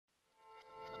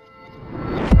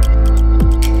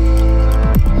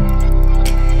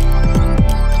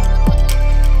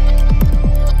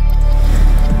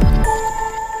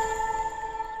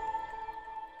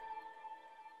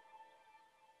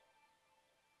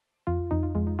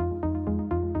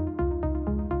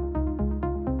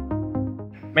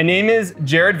My name is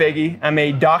Jared Vagey. I'm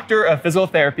a doctor of physical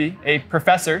therapy, a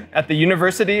professor at the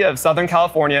University of Southern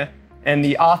California, and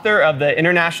the author of the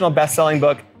international best-selling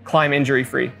book, Climb Injury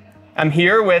Free. I'm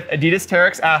here with Adidas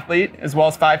Terrex athlete, as well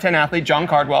as 5'10" athlete, Jon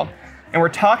Cardwell, and we're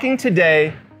talking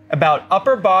today about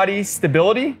upper body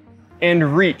stability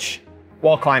and reach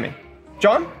while climbing.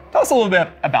 Jon, tell us a little bit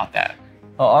about that.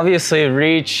 Well, obviously,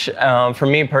 reach, for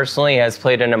me personally, has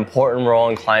played an important role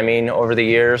in climbing over the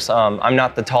years. I'm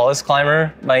not the tallest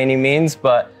climber by any means,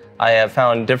 but I have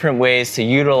found different ways to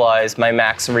utilize my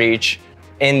max reach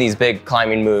in these big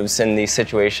climbing moves in these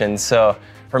situations. So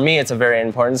for me, it's a very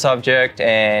important subject,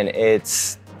 and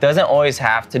it doesn't always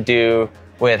have to do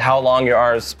with how long your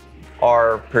arms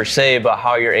are per se, but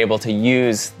how you're able to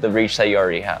use the reach that you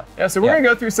already have. Yeah, so we're gonna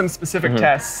go through some specific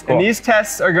tests. Cool. And these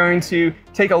tests are going to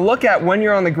take a look at when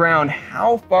you're on the ground,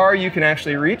 how far you can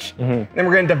actually reach. Then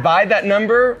we're gonna divide that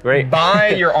number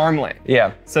by your arm length.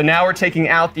 Yeah. So now we're taking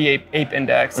out the ape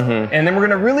index. And then we're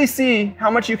gonna really see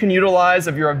how much you can utilize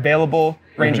of your available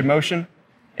range of motion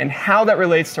and how that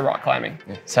relates to rock climbing.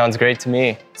 Sounds great to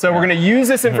me. So we're gonna use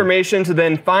this information to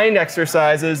then find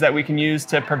exercises that we can use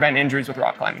to prevent injuries with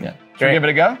rock climbing. Yeah. Should we give it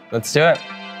a go? Let's do it.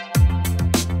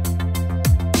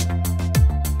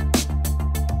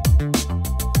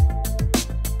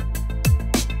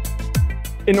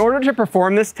 In order to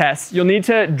perform this test, you'll need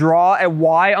to draw a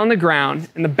Y on the ground,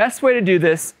 and the best way to do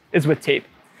this is with tape.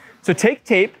 So take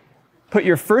tape, put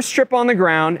your first strip on the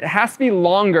ground. It has to be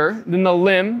longer than the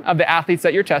limb of the athletes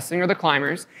that you're testing or the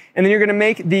climbers. And then you're gonna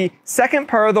make the second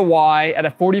part of the Y at a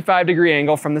 45-degree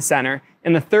angle from the center,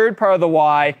 and the third part of the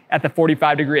Y at the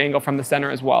 45-degree angle from the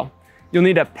center as well. You'll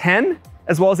need a pen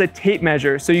as well as a tape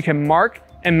measure so you can mark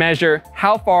and measure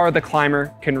how far the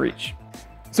climber can reach.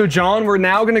 So Jon, we're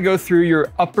now gonna go through your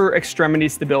upper extremity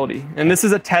stability. And this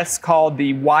is a test called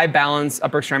the Y Balance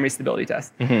Upper Extremity Stability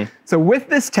Test. So with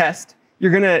this test,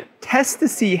 you're gonna test to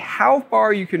see how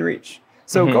far you can reach.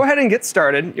 So go ahead and get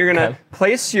started. You're gonna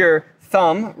place your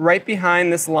thumb right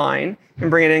behind this line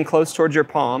and bring it in close towards your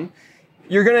palm.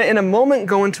 You're gonna, in a moment,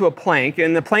 go into a plank.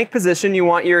 In the plank position, you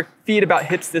want your feet about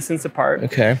hips distance apart.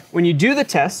 Okay. When you do the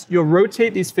test, you'll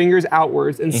rotate these fingers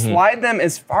outwards and slide them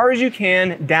as far as you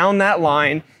can down that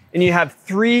line, and you have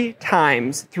 3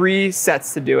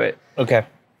 sets to do it. Okay.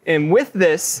 And with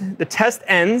this, the test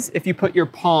ends if you put your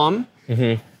palm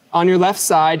on your left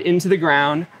side into the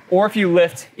ground, or if you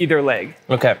lift either leg.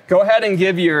 Okay. Go ahead and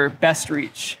give your best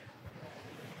reach.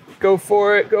 Go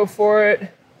for it, go for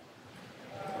it.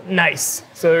 Nice.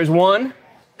 So there's 1.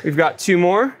 We've got 2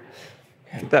 more.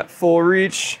 Get that full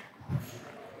reach.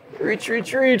 Reach,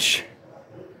 reach, reach.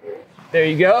 There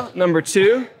you go, number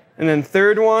 2. And then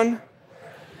third one.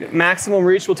 Maximum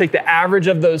reach, we'll take the average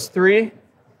of those 3.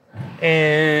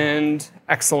 And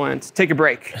excellent. Take a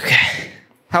break. Okay.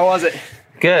 How was it?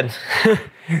 Good.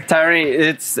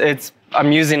 Tiring.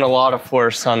 I'm using a lot of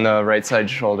force on the right side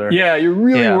shoulder. Yeah, you're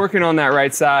really working on that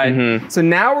right side. So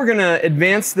now we're gonna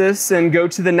advance this and go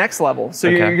to the next level. So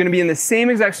you're gonna be in the same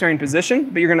exact starting position,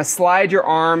 but you're gonna slide your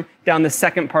arm down the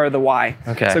second part of the Y.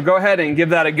 Okay. So go ahead and give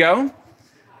that a go.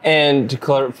 And to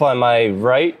clarify,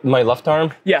 my left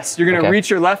arm? Yes, you're gonna reach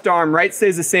your left arm, right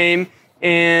stays the same,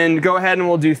 and go ahead and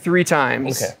we'll do 3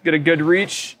 times. Okay. Get a good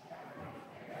reach.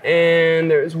 And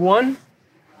there's 1.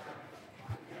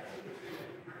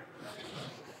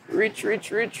 Reach,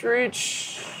 reach, reach,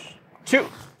 reach. 2.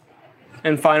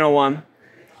 And final 1.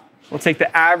 We'll take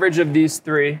the average of these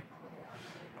 3.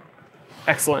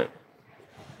 Excellent.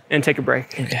 And take a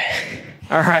break. Okay.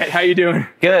 All right, how you doing?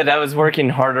 Good. I was working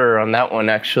harder on that one,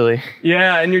 actually.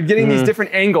 Yeah, and you're getting these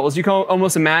different angles. You can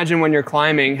almost imagine when you're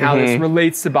climbing how this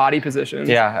relates to body positions.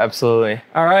 Yeah, absolutely.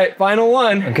 All right, final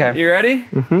 1. Okay. You ready?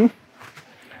 I'm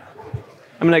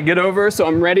gonna get over so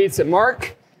I'm ready to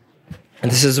mark. And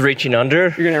this is reaching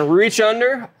under? You're gonna reach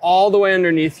under, all the way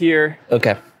underneath here.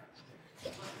 Okay.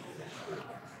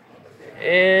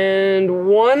 And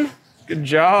 1. Good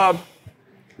job.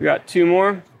 We got 2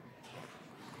 more.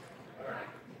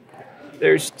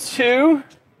 There's 2.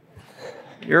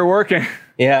 You're working.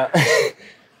 Yeah.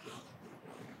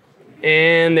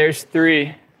 And there's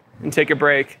 3. And take a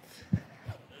break.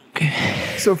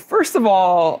 So first of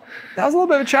all, that was a little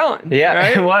bit of a challenge. Yeah,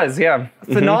 right? it was, yeah.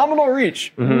 Phenomenal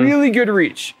reach, really good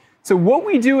reach. So what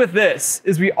we do with this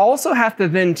is we also have to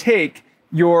then take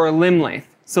your limb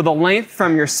length, so the length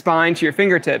from your spine to your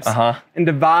fingertips, and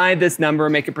divide this number,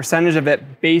 make a percentage of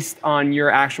it based on your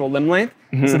actual limb length.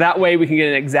 So that way we can get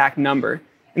an exact number.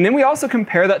 And then we also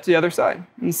compare that to the other side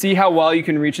and see how well you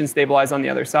can reach and stabilize on the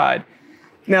other side.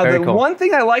 Now, the one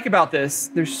thing I like about this,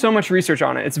 there's so much research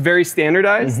on it. It's very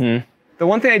standardized. The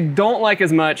one thing I don't like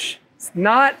as much, it's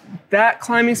not that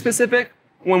climbing specific,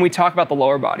 when we talk about the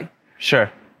lower body.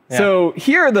 Sure. Yeah. So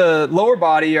here, the lower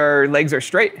body, our legs are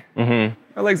straight.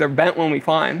 Our legs are bent when we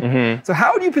climb. So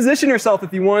how would you position yourself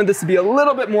if you wanted this to be a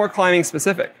little bit more climbing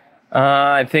specific?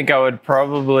 I think I would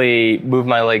probably move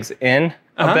my legs in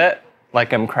a bit,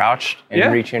 like I'm crouched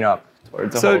and reaching up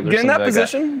towards the hold or So get in that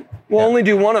position. We'll only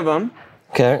do one of them.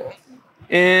 Okay.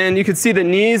 And you can see the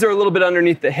knees are a little bit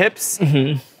underneath the hips.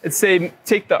 It's say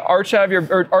take the arch out of your,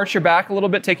 or arch your back a little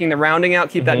bit, taking the rounding out,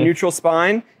 keep that neutral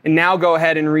spine. And now go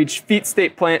ahead and reach, feet stay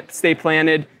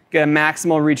planted, get a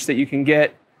maximal reach that you can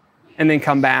get, and then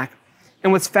come back.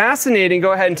 And what's fascinating,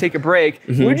 go ahead and take a break.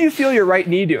 What did you feel your right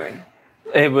knee doing?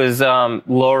 It was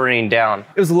lowering down.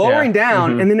 It was lowering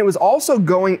down, and then it was also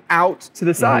going out to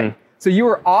the side. So you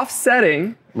were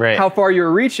offsetting how far you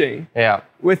were reaching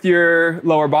with your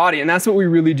lower body. And that's what we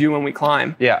really do when we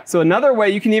climb. So another way,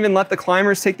 you can even let the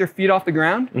climbers take their feet off the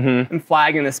ground and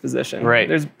flag in this position.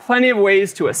 There's plenty of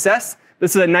ways to assess.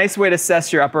 This is a nice way to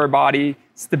assess your upper body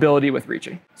stability with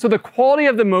reaching. So the quality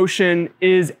of the motion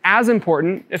is as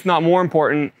important, if not more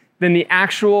important, than the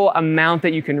actual amount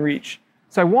that you can reach.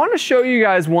 So I want to show you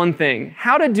guys one thing,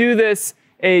 how to do this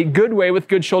a good way with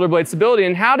good shoulder blade stability,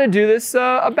 and how to do this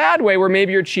a bad way where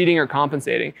maybe you're cheating or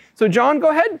compensating. So John,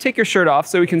 go ahead and take your shirt off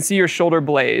so we can see your shoulder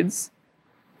blades.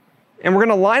 And we're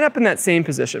going to line up in that same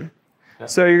position.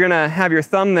 So you're going to have your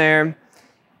thumb there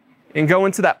and go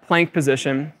into that plank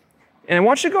position. And I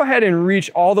want you to go ahead and reach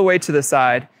all the way to the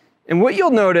side. And what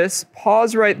you'll notice,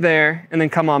 pause right there and then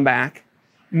come on back.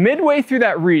 Midway through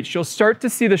that reach, you'll start to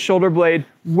see the shoulder blade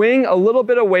wing a little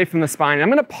bit away from the spine. I'm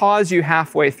going to pause you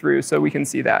halfway through so we can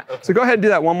see that. So go ahead and do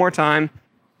that one more time.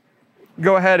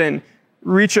 Go ahead and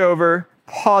reach over,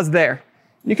 pause there.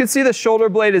 You can see the shoulder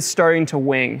blade is starting to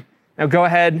wing. Now go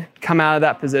ahead, come out of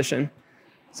that position.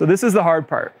 So this is the hard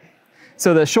part.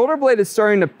 So the shoulder blade is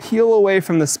starting to peel away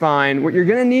from the spine. What you're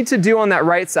going to need to do on that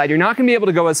right side, you're not going to be able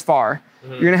to go as far.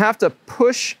 You're going to have to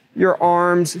push your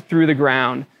arms through the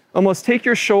ground. Almost take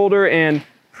your shoulder and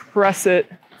press it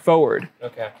forward.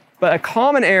 But a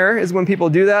common error is when people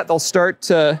do that, they'll start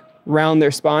to round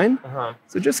their spine.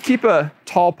 So just keep a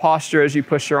tall posture as you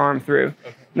push your arm through.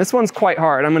 And this one's quite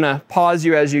hard. I'm going to pause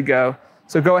you as you go.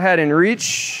 So go ahead and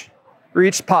reach,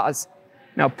 pause.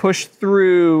 Now push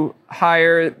through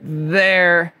higher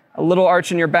there, a little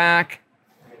arch in your back,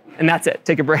 and that's it.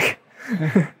 Take a break.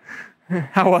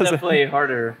 How was it? Definitely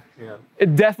harder.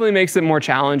 It definitely makes it more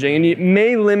challenging, and it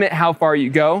may limit how far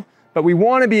you go, but we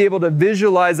want to be able to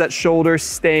visualize that shoulder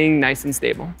staying nice and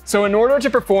stable. So in order to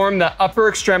perform the upper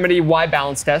extremity Y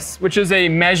balance test, which is a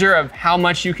measure of how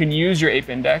much you can use your ape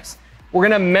index, we're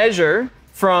going to measure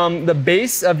from the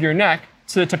base of your neck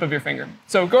to the tip of your finger.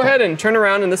 So go ahead and turn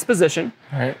around in this position.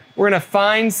 We're going to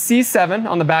find C7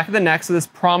 on the back of the neck, so this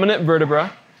prominent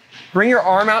vertebra. Bring your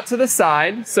arm out to the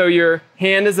side so your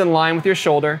hand is in line with your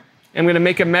shoulder. I'm going to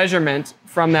make a measurement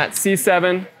from that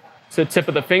C7 to the tip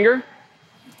of the finger,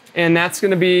 and that's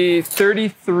going to be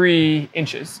 33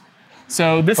 inches.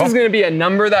 So this is going to be a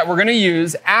number that we're going to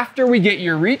use after we get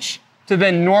your reach to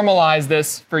then normalize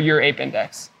this for your ape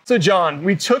index. So John,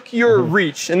 we took your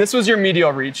reach, and this was your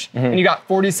medial reach, and you got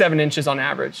 47 inches on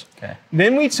average.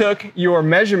 Then we took your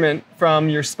measurement from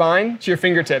your spine to your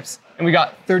fingertips, and we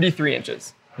got 33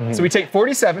 inches. So we take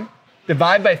 47,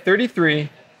 divide by 33,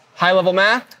 high level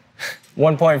math,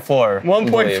 1.4.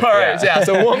 1.4, yeah,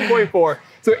 so 1.4.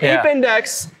 So ape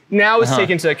index now is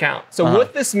taken into account. So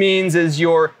what this means is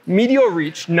your medial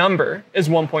reach number is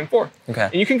 1.4.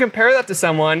 And you can compare that to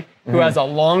someone who has a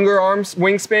longer arm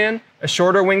wingspan, a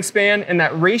shorter wingspan, and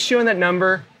that ratio and that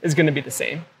number is going to be the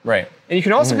same. And you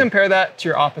can also compare that to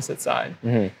your opposite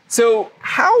side. So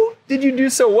how did you do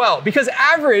so well? Because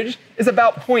average is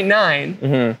about 0.9,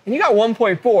 and you got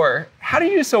 1.4. How do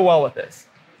you do so well with this?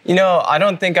 You know, I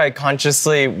don't think I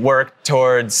consciously worked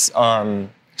towards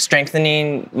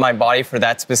strengthening my body for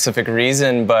that specific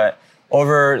reason, but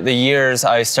over the years,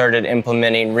 I started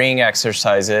implementing ring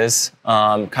exercises,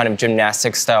 kind of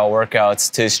gymnastic style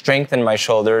workouts to strengthen my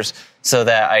shoulders so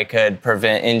that I could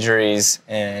prevent injuries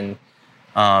and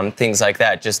things like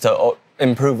that, just to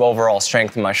improve overall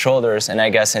strength in my shoulders. And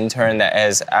I guess in turn, that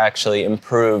has actually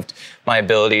improved my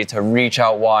ability to reach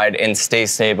out wide and stay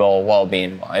stable while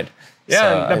being wide.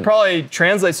 Yeah, so that probably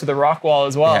translates to the rock wall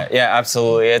as well. Yeah,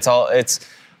 absolutely.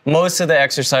 Most of the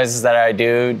exercises that I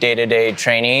do day-to-day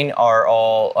training are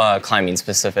all climbing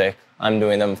specific. I'm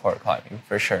doing them for climbing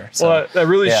for sure. So, well, that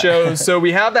really shows. So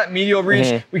we have that medial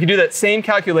reach. We can do that same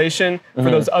calculation for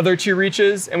those other two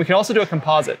reaches, and we can also do a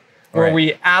composite where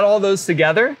we add all those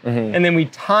together, and then we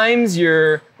times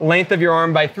your length of your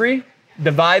arm by 3,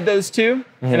 divide those two,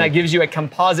 and that gives you a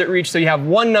composite reach. So you have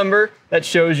one number that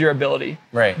shows your ability.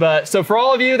 Right. But so for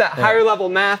all of you, that higher level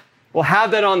math, we'll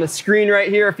have that on the screen right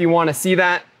here if you want to see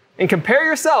that. And compare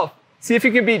yourself. See if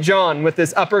you can beat Jon with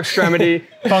this upper extremity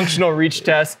functional reach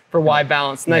test for Y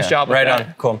balance. Nice job with right that.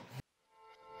 on. Cool.